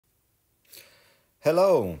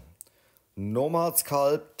Hello, Nomad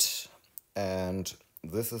Sculpt, and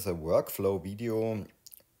this is a workflow video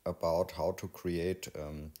about how to create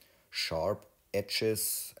sharp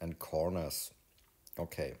edges and corners.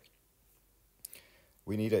 Okay,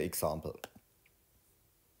 we need an example.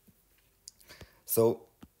 So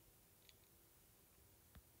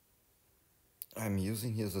I'm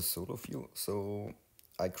using here the solo view. So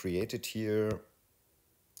I created here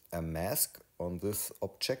a mask on this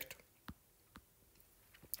object,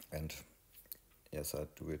 and yes, I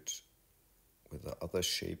do it with the other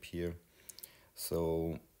shape here.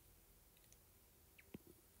 So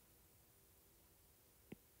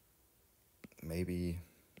maybe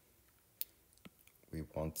we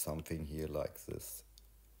want something here like this.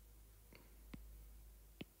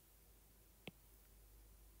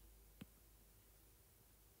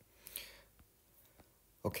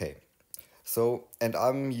 Okay, so, and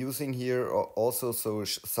I'm using here also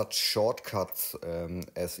such shortcuts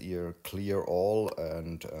as here clear all,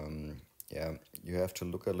 and yeah, you have to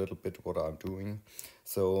look a little bit what I'm doing.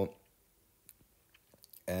 So,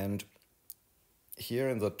 and here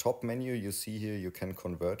in the top menu you see here you can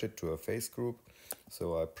convert it to a face group.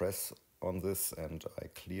 So I press on this and I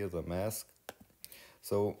clear the mask.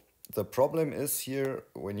 So the problem is here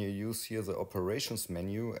when you use here the operations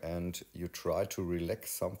menu and you try to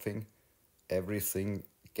relax something, everything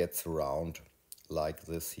gets round like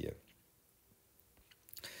this here.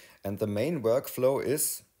 And the main workflow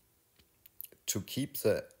is to keep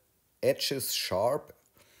the edges sharp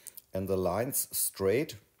and the lines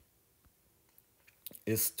straight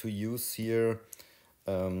is to use here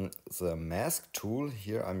the mask tool.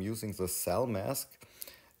 Here I'm using the cell mask,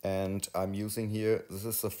 and I'm using here, this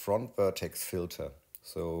is a front vertex filter.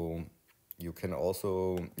 So you can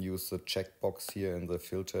also use the checkbox here in the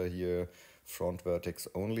filter here, front vertex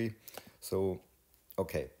only. So,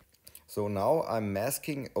 okay. So now I'm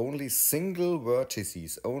masking only single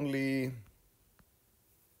vertices, only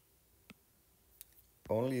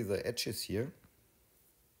the edges here.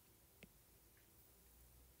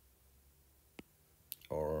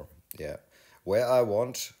 Or, yeah, where I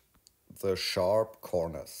want the sharp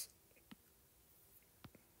corners.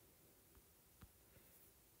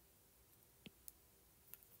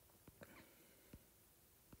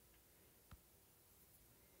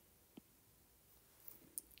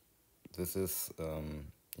 This is,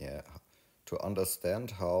 yeah, to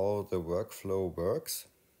understand how the workflow works.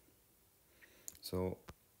 So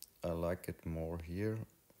I like it more here.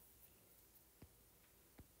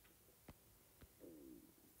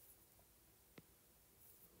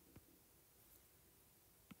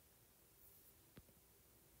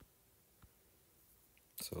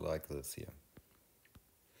 So like this here.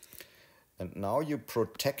 And now you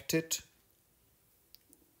protected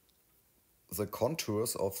the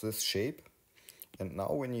contours of this shape. And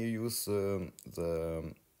now when you use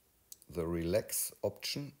the relax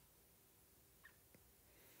option,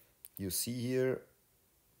 you see here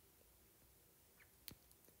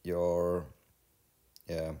your,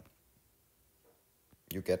 yeah,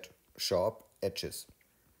 you get sharp edges.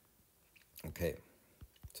 Okay,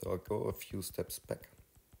 so I'll go a few steps back.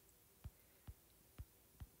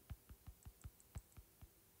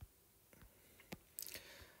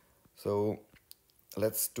 So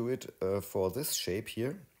let's do it for this shape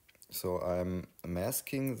here. So I'm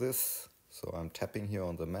masking this. So I'm tapping here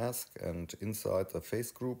on the mask and inside the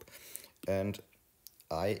face group, and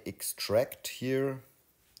I extract here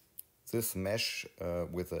this mesh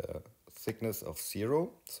with a thickness of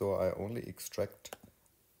 0. So I only extract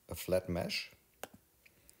a flat mesh.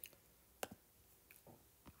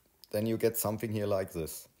 Then you get something here like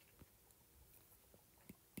this.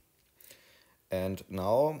 And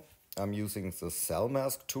now I'm using the cell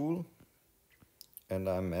mask tool, and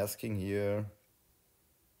I'm masking here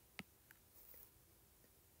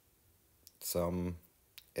some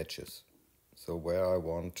edges. So where I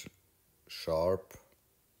want sharp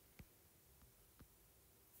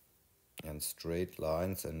and straight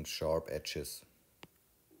lines and sharp edges.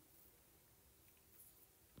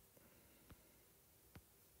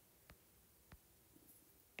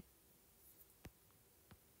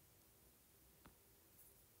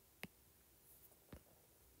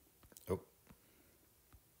 Oh.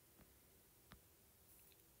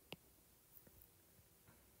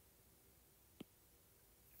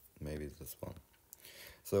 Maybe this one.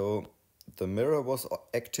 So the mirror was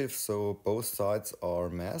active, so both sides are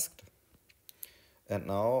masked. And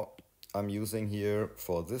now I'm using here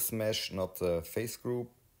for this mesh, not the face group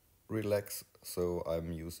relax, so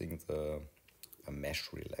I'm using a mesh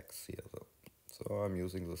relax here. So I'm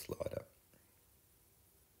using the slider.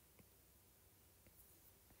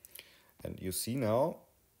 And you see now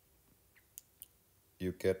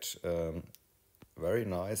you get very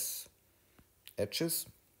nice edges.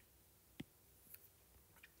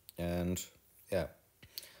 And yeah,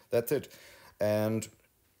 that's it. And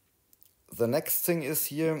the next thing is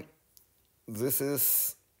here, this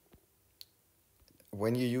is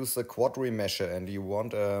when you use a quad remesher and you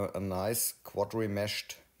want a nice quad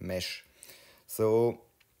remeshed mesh. So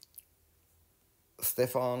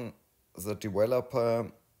Stefan, the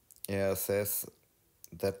developer, says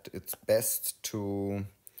that it's best to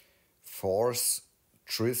force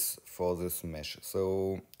tris for this mesh.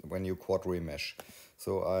 So when you quad remesh.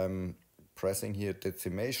 So I'm pressing here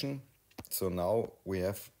decimation. So now we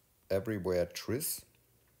have everywhere tris.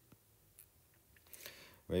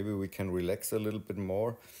 Maybe we can relax a little bit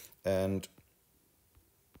more. And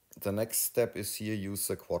the next step is here, use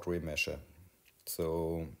the quad remesher.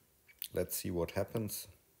 So let's see what happens.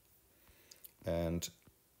 And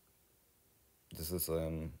this is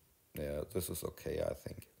this is okay, I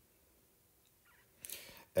think.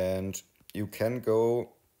 And you can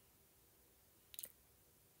go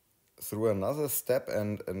through another step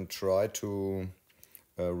and try to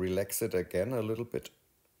relax it again a little bit.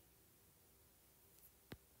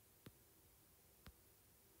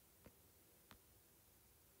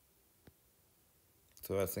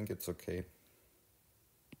 So I think it's okay.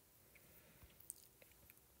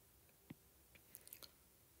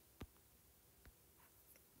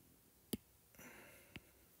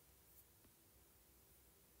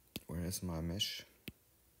 Where is my mesh?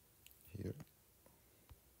 Here.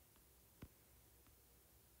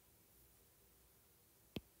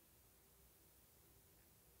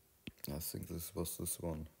 I think this was this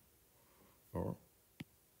one. Or?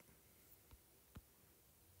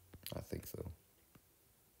 I think so.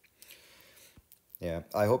 Yeah,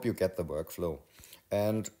 I hope you get the workflow.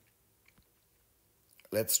 And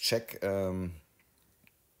let's check.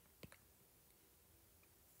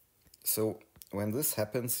 So when this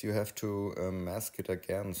happens, you have to mask it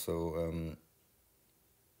again. So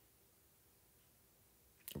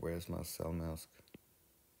where's my cell mask?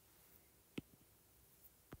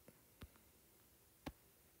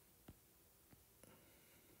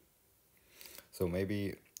 So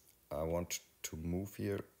maybe I want to move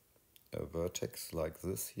here a vertex like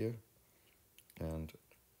this here, and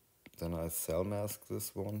then I cell mask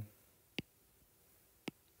this one.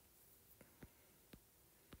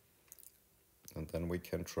 And then we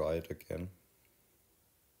can try it again.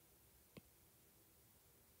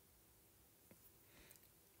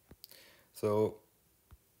 So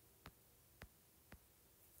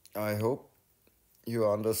I hope you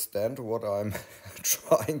understand what I'm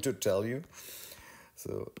trying to tell you.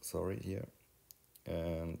 So sorry here.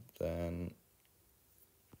 And then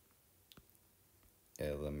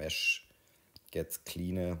the mesh gets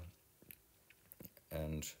cleaner,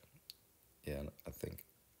 and yeah, I think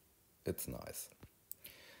it's nice.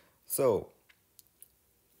 So,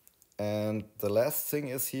 and the last thing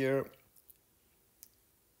is here,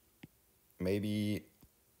 maybe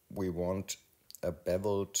we want a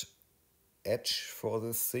beveled edge for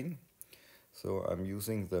this thing. So I'm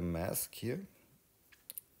using the mask here,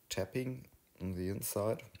 tapping on the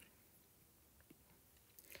inside.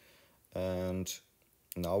 And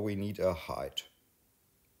now we need a height.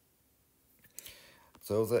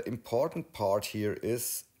 So the important part here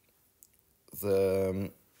is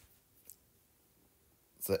the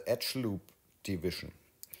edge loop division.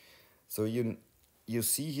 So you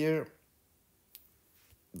see here,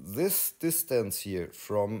 this distance here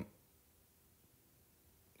from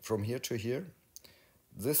here to here,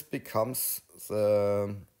 this becomes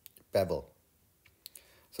the bevel.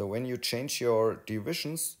 So when you change your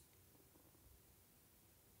divisions,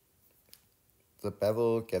 the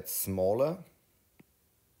bevel gets smaller.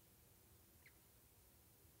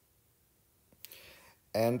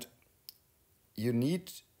 And you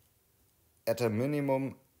need at a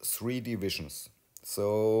minimum 3 divisions.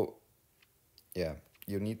 So yeah,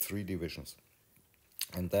 you need 3 divisions.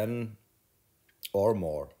 And then, or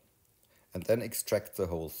more. And then extract the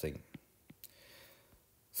whole thing.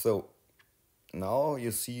 So now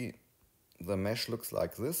you see the mesh looks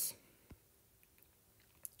like this.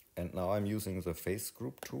 And now I'm using the face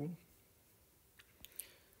group tool.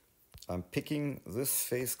 I'm picking this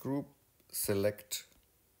face group, select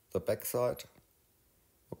the backside.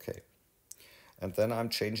 Okay. And then I'm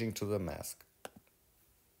changing to the mask.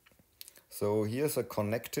 So here's a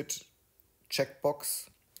connected checkbox.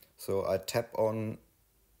 So I tap on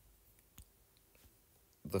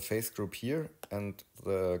the face group here, and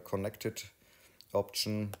the connected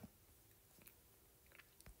option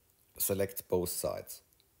selects both sides.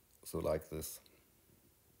 So like this.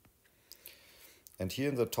 And here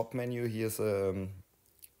in the top menu, here's a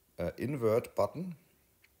invert button.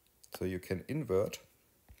 So you can invert.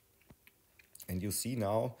 And you see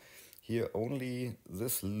now here only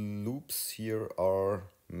these loops here are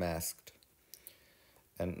masked.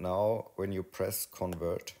 And now when you press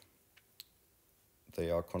convert,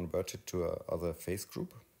 they are converted to another face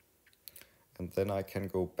group. And then I can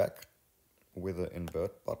go back with the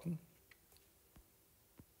invert button.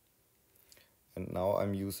 And now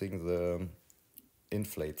I'm using the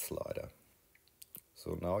inflate slider.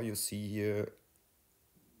 So now you see here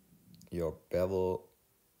your bevel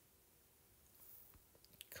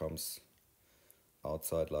comes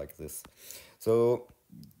outside like this. So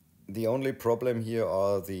the only problem here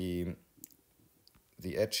are the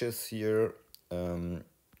edges here.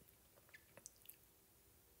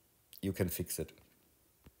 You can fix it,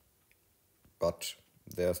 but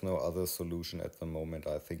there's no other solution at the moment,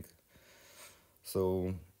 I think.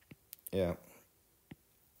 So yeah,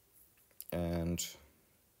 and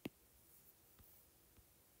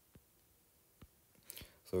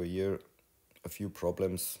so here a few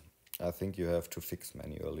problems I think you have to fix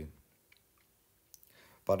manually.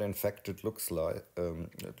 But in fact it looks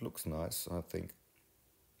nice, I think.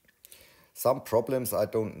 Some problems I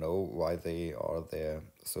don't know why they are there.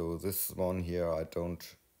 So this one here I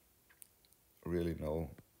don't really know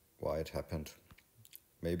why it happened.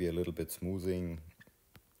 Maybe a little bit smoothing,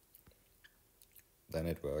 then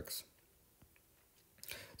it works.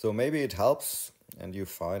 So maybe it helps and you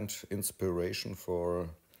find inspiration for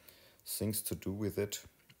things to do with it.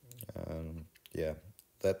 Yeah,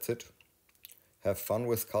 that's it. Have fun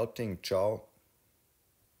with sculpting. Ciao.